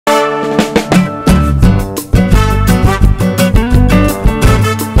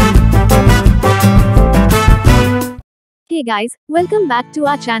Hey guys, welcome back to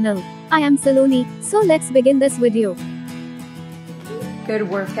our channel. I am Saloni, so let's begin this video. Good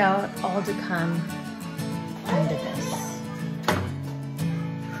workout, all to come under this.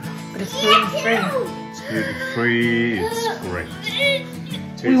 But it's gluten-free. It's gluten-free, it's great.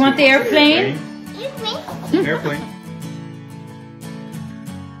 We want the airplane? Airplane.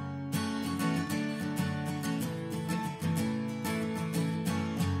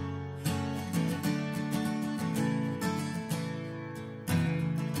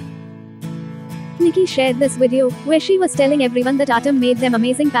 Nikki shared this video, where she was telling everyone that Artem made them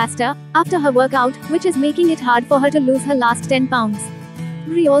amazing pasta after her workout, which is making it hard for her to lose her last 10 pounds.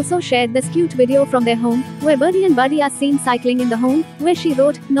 Brie also shared this cute video from their home, where Birdie and Buddy are seen cycling in the home, where she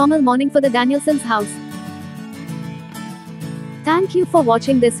wrote, "Normal morning for the Danielsons' house." Thank you for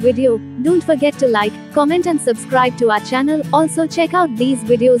watching this video. Don't forget to like, comment and subscribe to our channel. Also check out these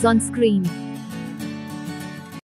videos on screen.